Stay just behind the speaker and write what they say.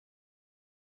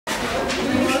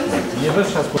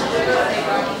Представянето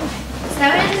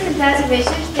на тази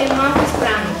вечер ще е малко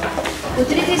странно.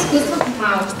 Утрите изкуства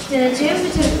по-малко. Ще начнем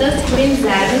вечерта с хорим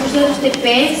заедно, защото ще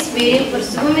пеем, свирим,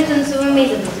 пърсуваме, танцуваме и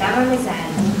забавляваме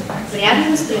заедно. Приятно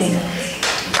настроение!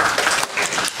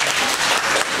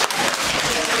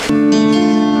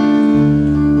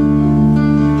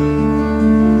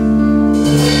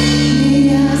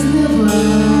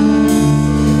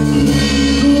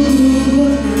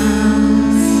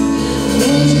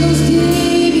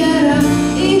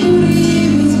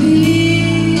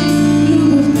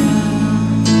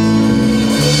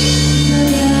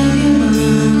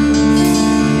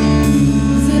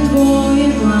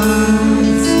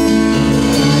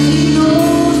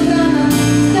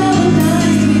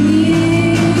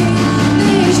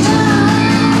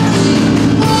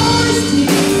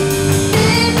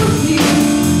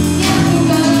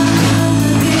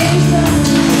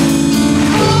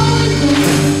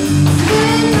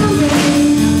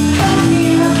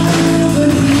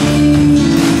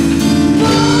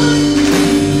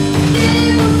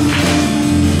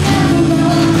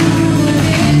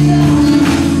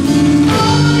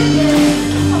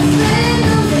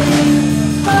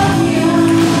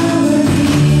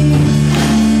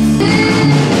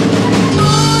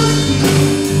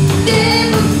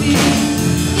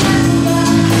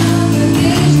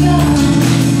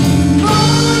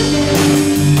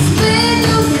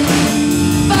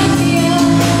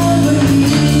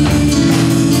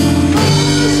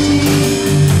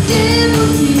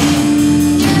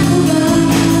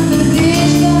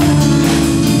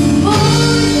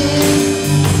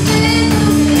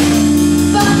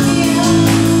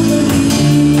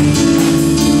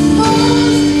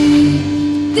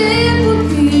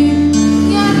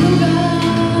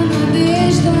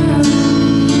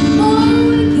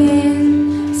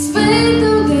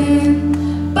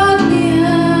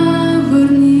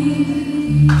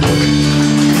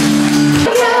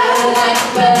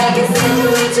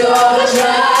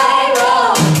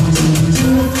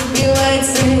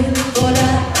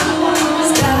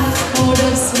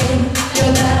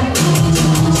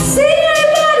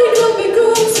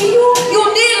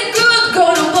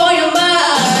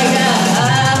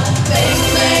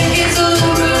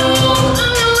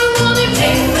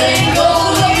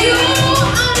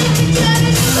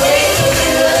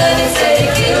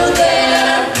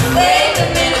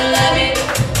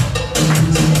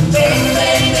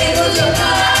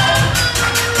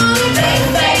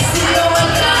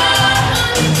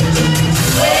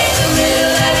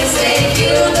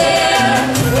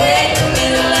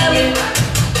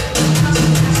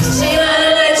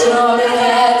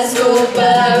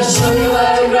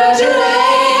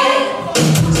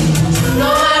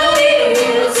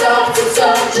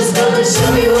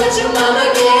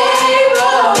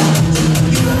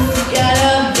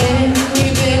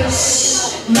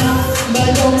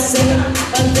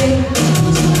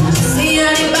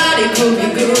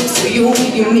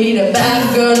 You need a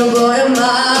bad girl to blow your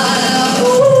mind.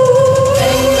 Ooh,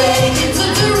 bang bang into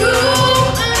the room.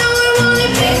 I know we want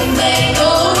it, bang bang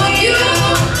over you.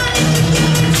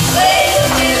 Wait a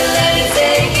minute, let me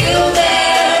take you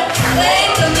there.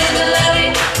 Wait a minute, let me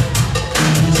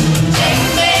bang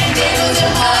bang tickle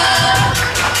your heart.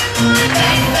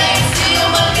 Bang bang steal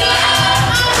my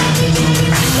car.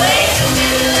 Wait a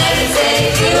minute, let me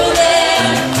take you there.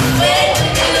 Wait a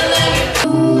minute, let me.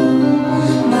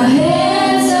 My head.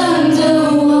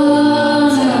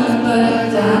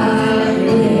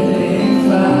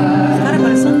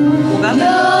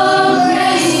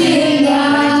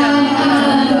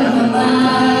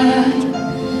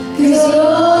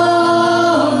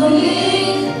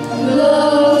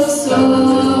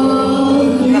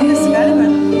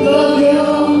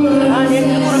 Love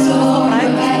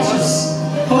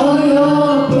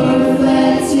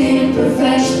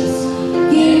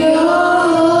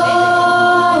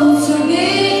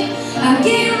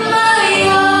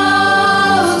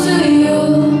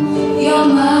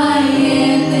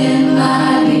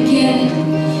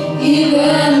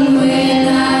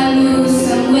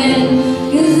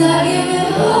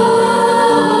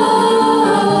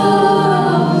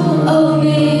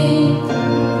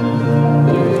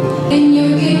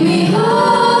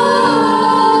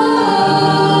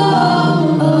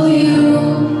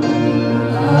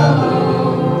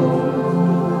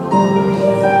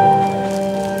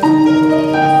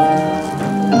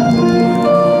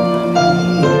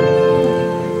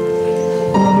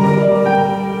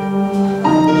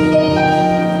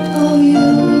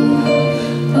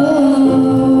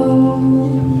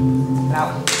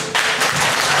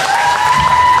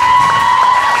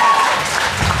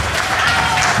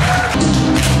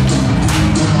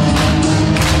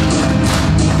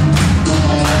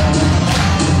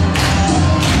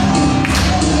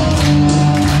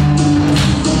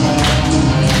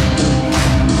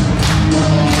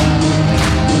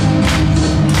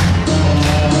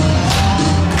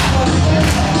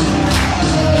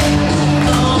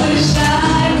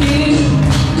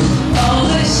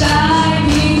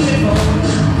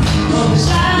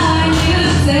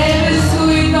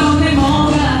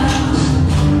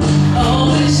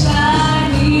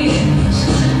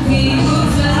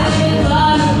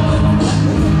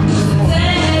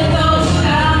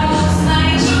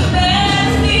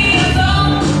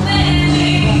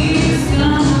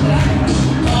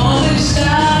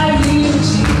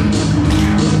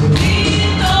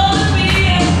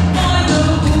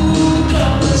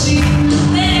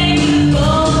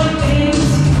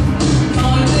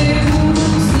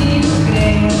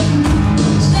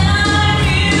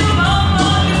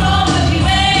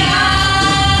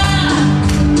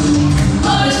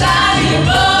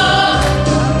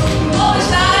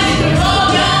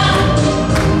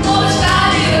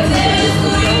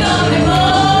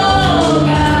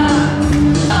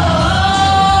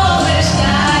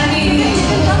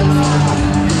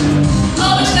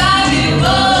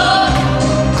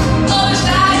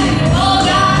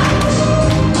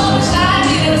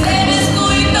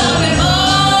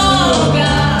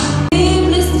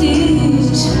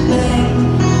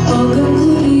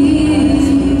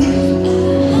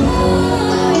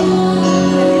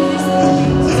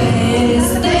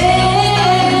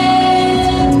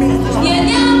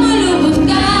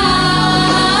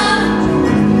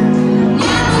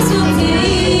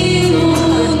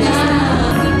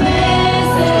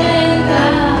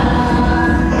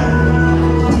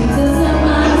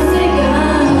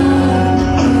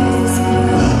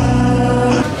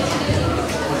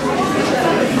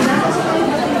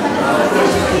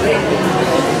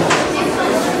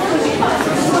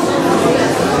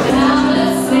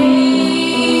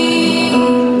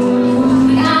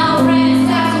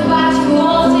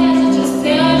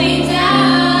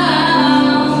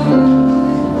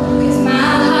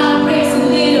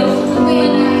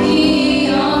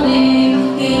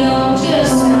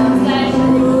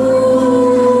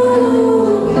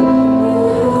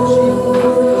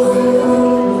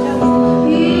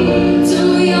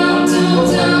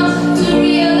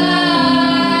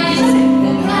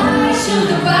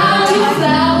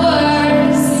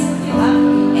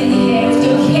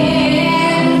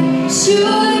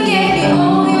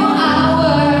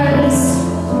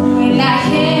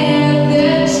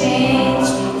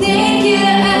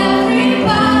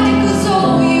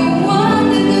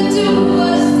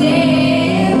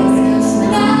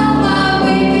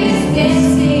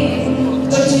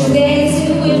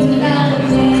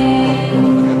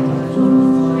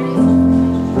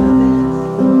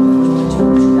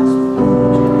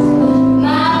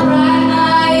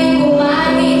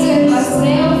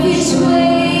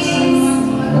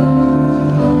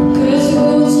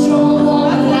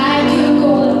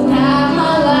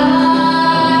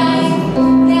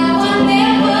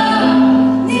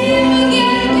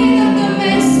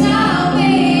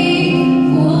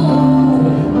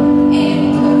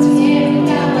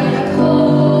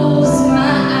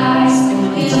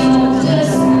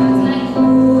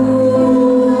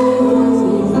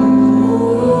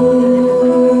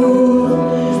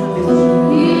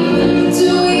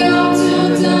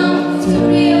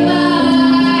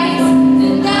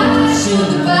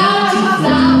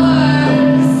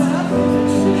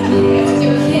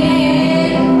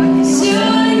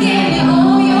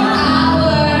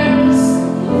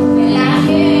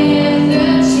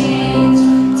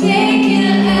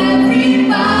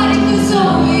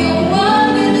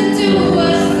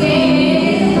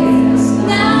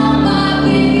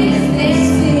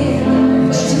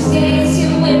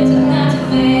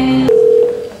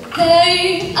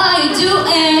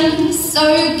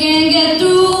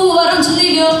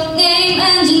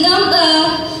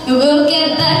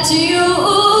back to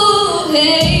you.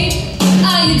 Hey,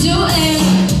 how you doing?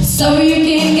 So you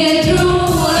can get through.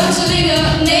 Why don't you leave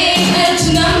your name and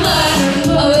your number?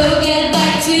 I will get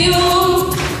back to you.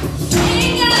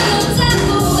 Ain't got no time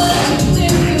for what you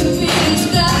think you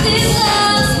feel. Got this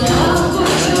love, so I'll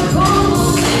put your home on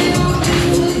me.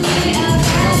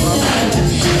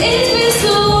 It's been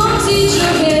so long since you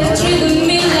have treated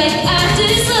me like I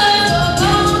deserve.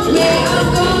 Where I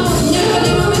go, you're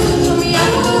gonna listen to me. I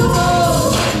will go.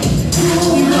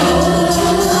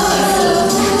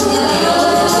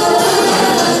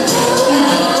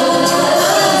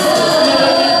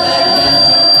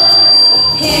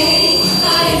 Hey,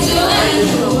 how you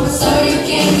doing? So you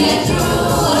can get through.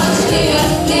 Why don't you leave your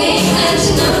name and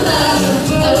your number?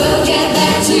 I will get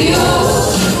back to you.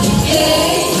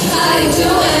 Hey, how you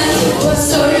doing?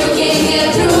 So you can get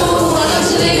through. Why don't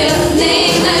you leave your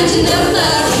name and your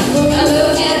number? I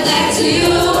will get back to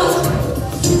you.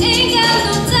 Ain't got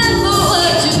no time for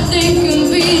what you think can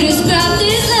be described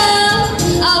as love.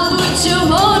 I'll put your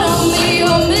hold on me.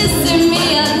 You're missing me.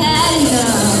 I've had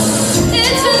enough.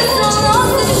 It's been so long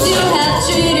since you have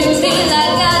treated me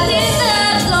like I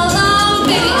deserve. So long,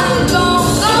 baby, I'm gone.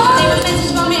 Leave a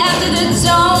message for me after the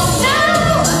tone.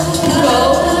 No.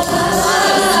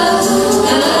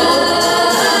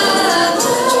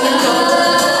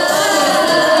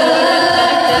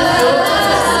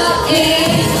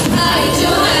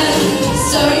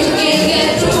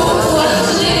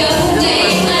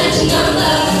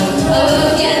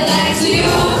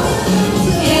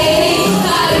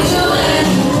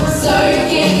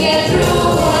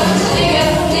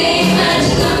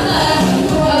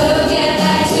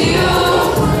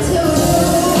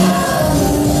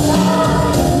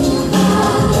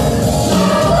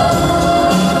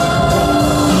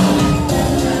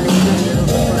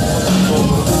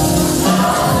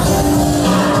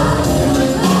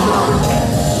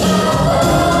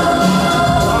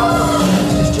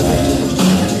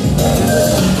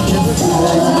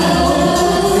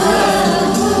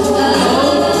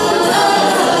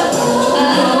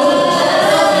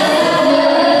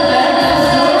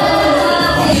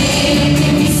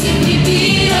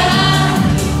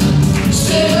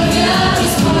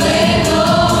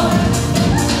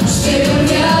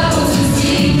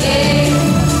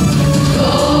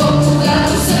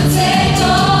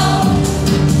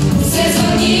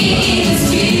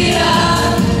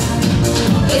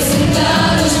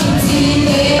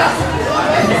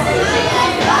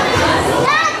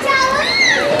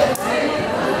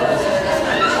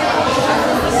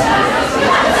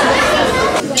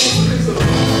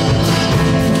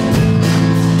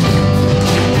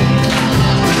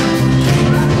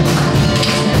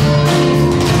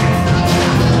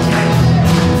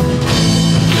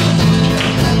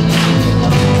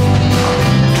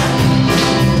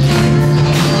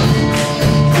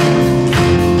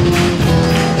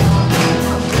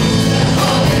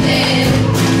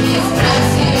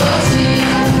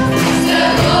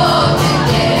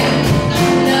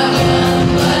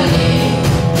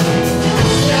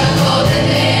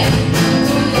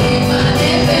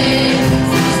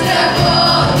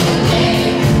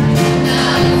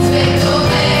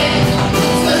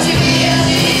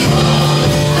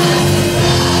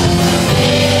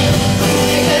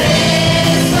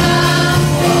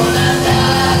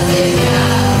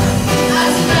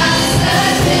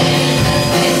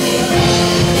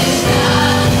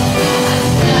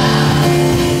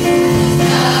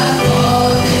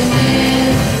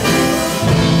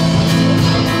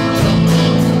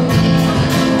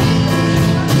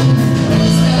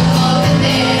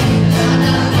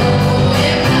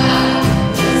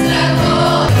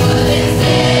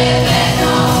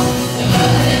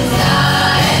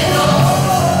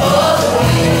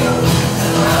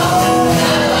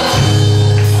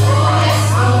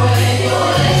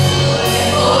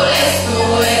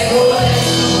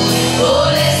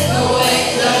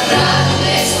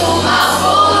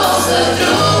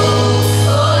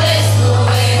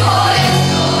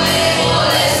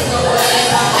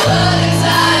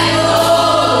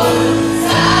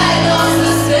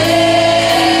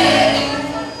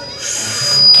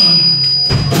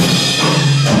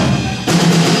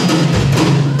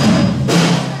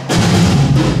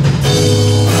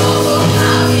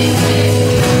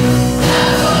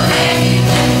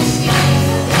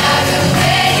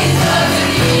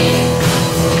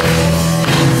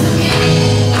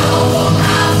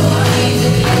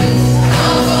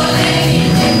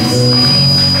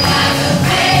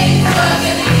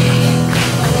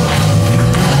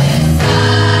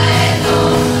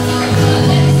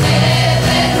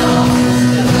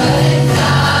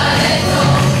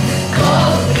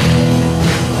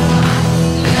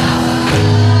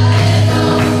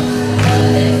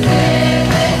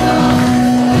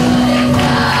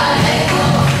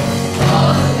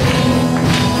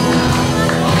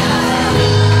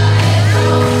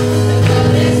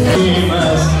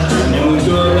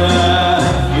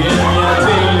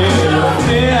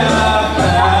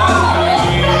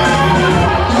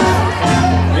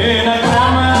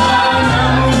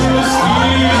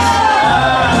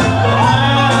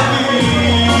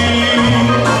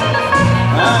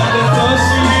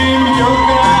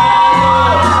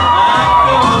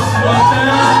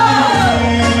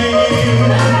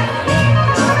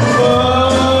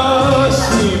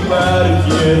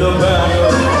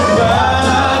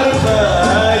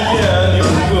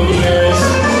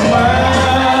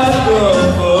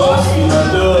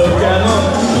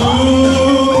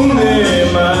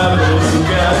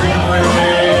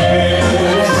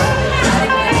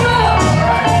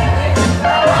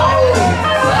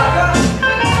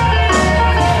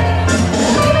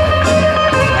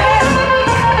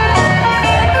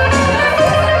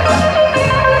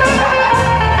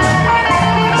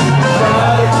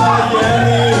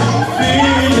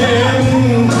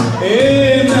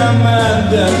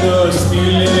 πάντα το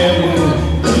στείλε μου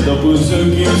και το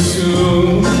μπουζούκι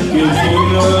σου και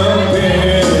γίνω